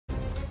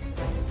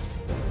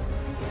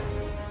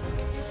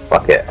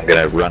Fuck it, I'm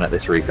gonna run at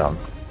this recon.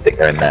 I think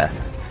they're in there.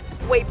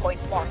 Waypoint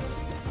marked.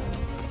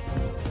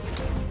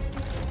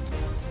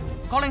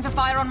 Calling for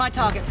fire on my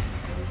target.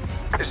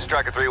 This is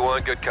Striker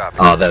 3-1, good copy.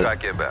 Oh, they're...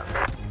 Back inbound.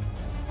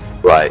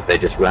 Right, they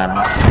just ran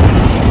out.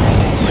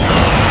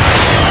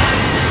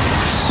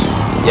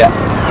 Yeah.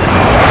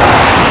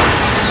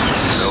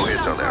 No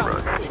hits on that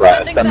run.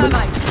 Right, Sending assemble.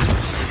 thermite.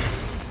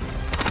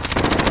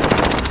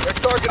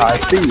 I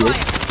see you.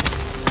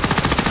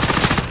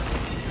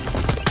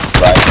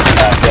 Right,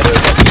 get over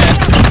there.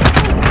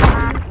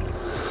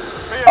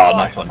 Oh,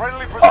 nice one.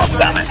 Oh,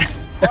 damn it.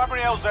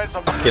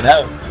 Fucking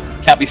hell.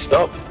 Can't be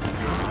stopped.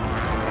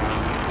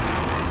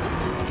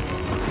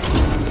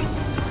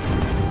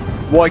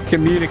 Why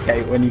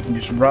communicate when you can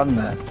just run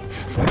there?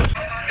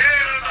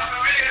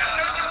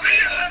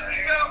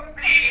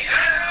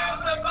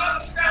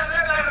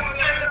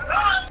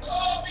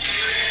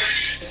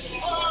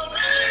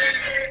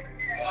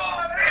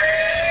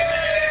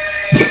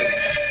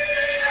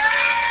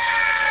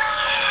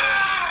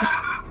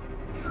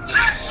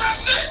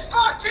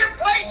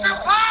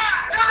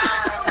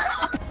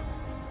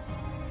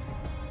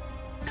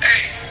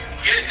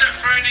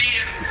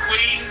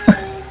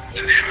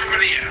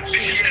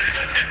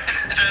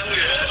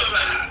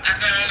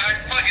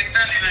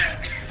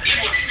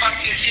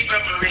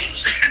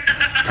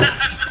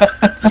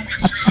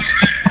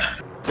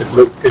 It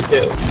looks good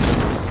kill.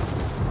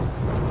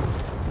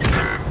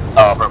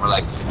 Oh, rubber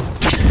legs.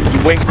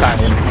 You wink at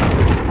him.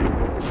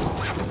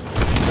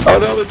 Oh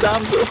no, the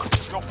damsel.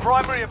 Your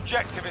primary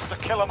objective is to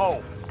kill them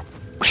all.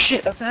 Oh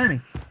shit, that's an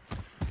enemy.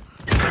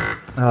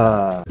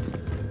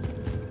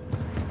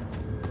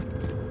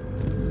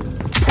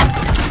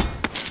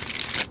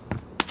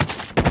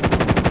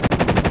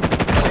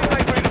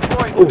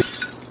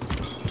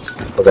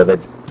 Although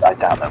I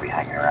doubt they'll be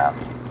hanging around.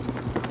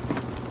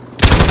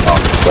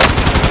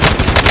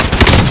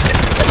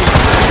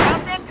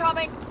 Gas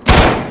incoming.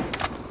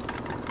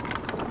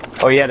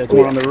 Oh yeah, there's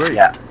one on the roof.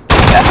 Yeah.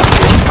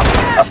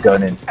 I'm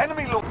going in.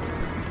 Enemy look.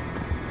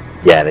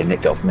 Yeah, they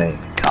nicked off me.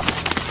 Come.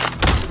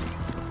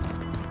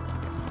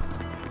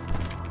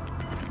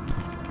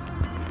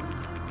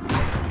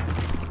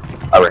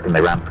 I reckon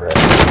they ran for it.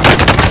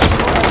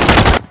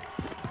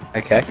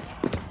 Okay.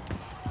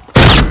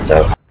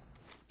 So.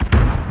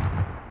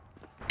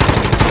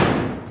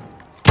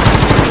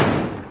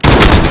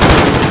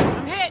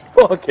 I'm hit.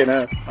 Fucking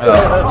hell.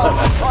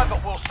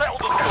 Private will settle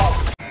the score.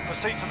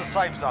 Proceed to the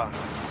safe zone.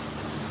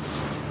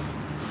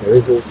 There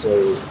is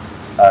also,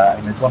 I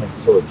mean, there's one in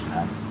storage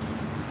now.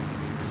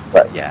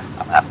 But yeah,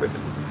 I'm happy with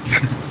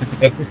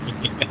it.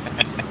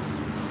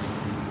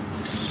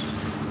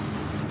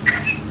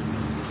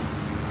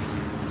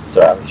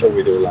 So I'm sure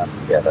we'd all land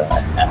together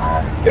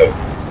and go.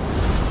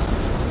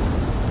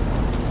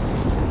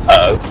 Uh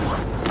oh.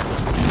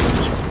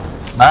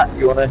 Matt,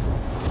 you wanna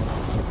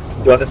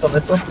join us on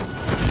this one?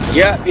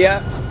 Yeah.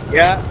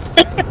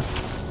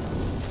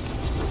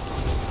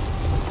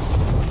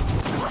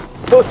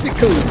 What's it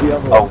called, the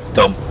other one? Oh,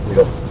 dumb. We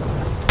got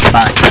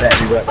Matt, get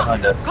everywhere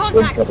behind us.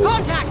 Contact!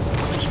 Contact!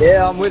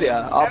 Yeah, I'm with you.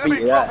 I'll beat Enemy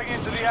you there. dropping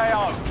into the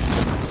AO.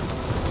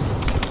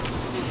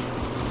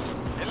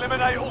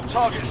 Eliminate all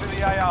targets in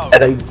the AO. Are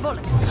they...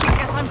 Bullets.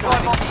 Guess I'm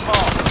Drive driving. off the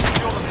mark.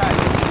 Secure the cash.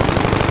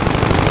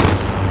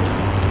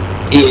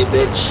 Yeah,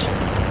 bitch.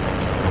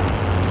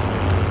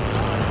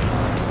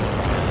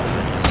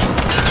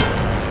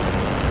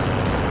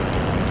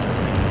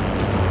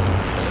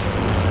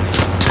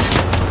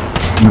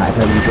 Matt, is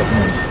that what you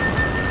dropping in?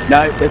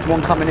 No, there's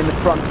one coming in the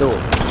front door.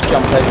 Just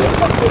jump over the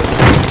front door.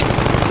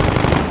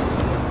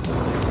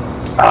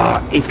 Ah,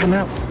 he's coming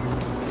out.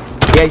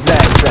 Yeah, he's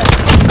there, he's there.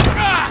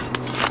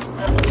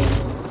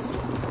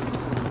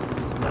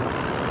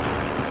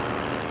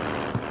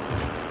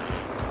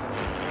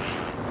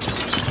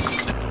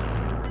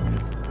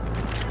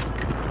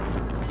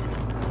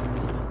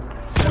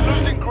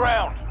 Losing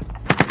ground.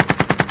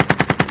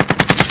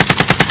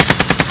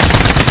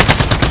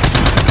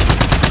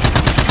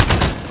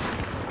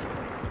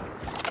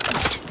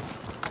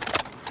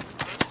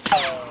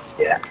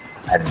 Yeah,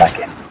 heading back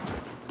in.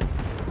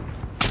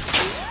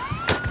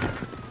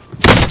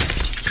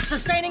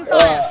 Sustaining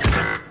fire.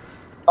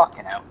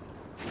 Fucking hell.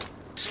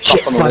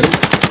 Shit, No time to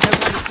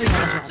sleep on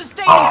the job.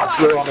 Sustaining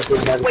fire. we're on the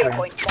good level.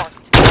 Waypoint marked.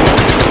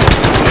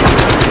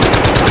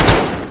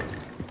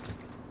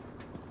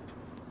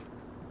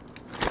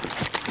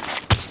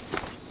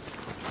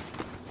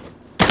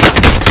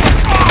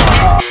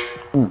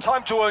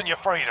 Time to earn your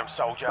freedom,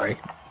 soldier. Sorry.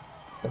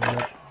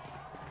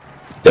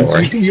 Don't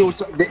worry.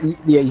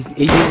 Yeah, he's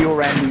in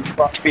your end,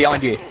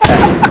 behind you.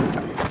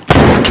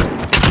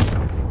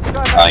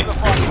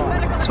 Nice.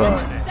 So,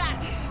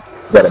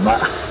 get him,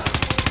 Matt.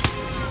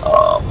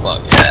 Oh,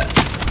 fuck yeah.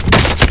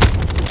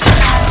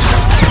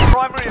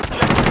 Primary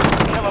objective is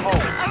to kill them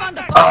all. I'm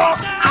under fire.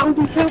 How's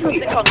he killed me?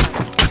 The contact.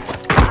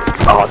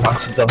 Oh,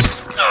 nice and done.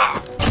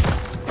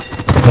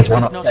 There's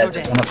one This is not upstairs,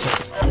 your there's one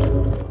upstairs.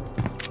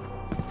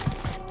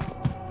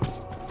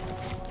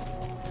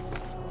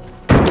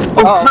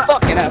 Oh,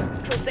 fucking hell.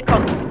 Troops in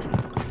contact.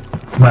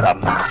 Matt,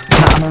 I'm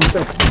on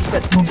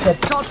dead.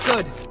 Shot's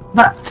good.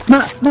 Matt.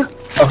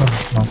 Oh,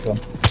 nice one.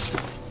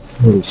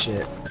 Holy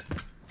shit.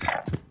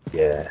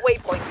 Yeah.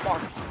 Waypoint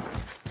marked.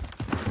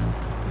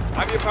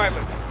 I'm your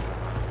pilot.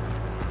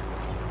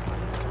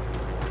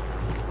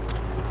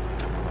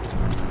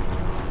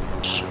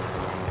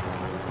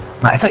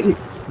 Matt, is that you?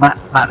 Matt,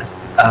 there's,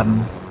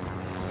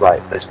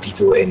 right, there's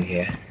people in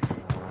here.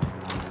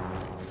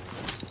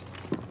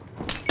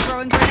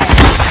 Throwing grenade.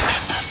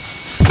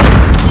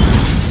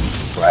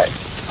 Right.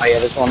 Oh yeah,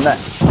 there's one there.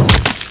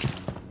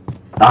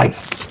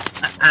 Nice.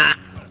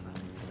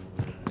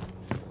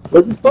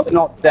 Where's this box? It's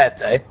not dead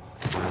though.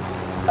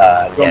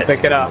 Go and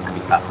pick it up. Could be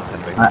faster than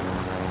me.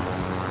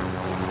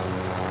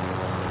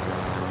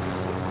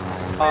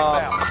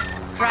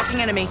 Inbound.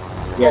 Tracking enemy.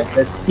 Yeah,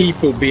 there's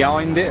people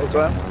behind it as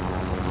well.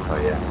 Oh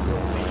yeah.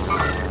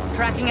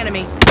 Tracking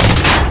enemy.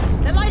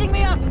 They're lighting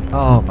me up.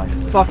 Oh my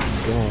fucking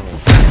god.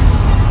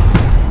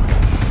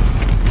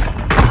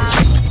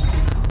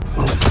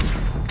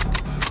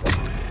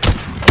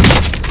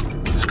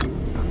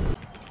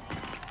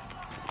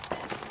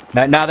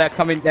 Now they're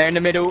coming. They're in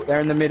the middle.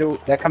 They're in the middle.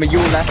 They're coming.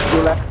 Your left.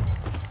 Your left.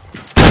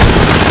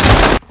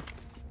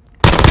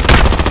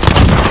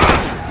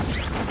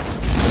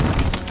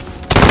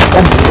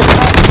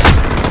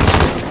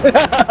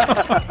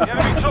 The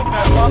enemy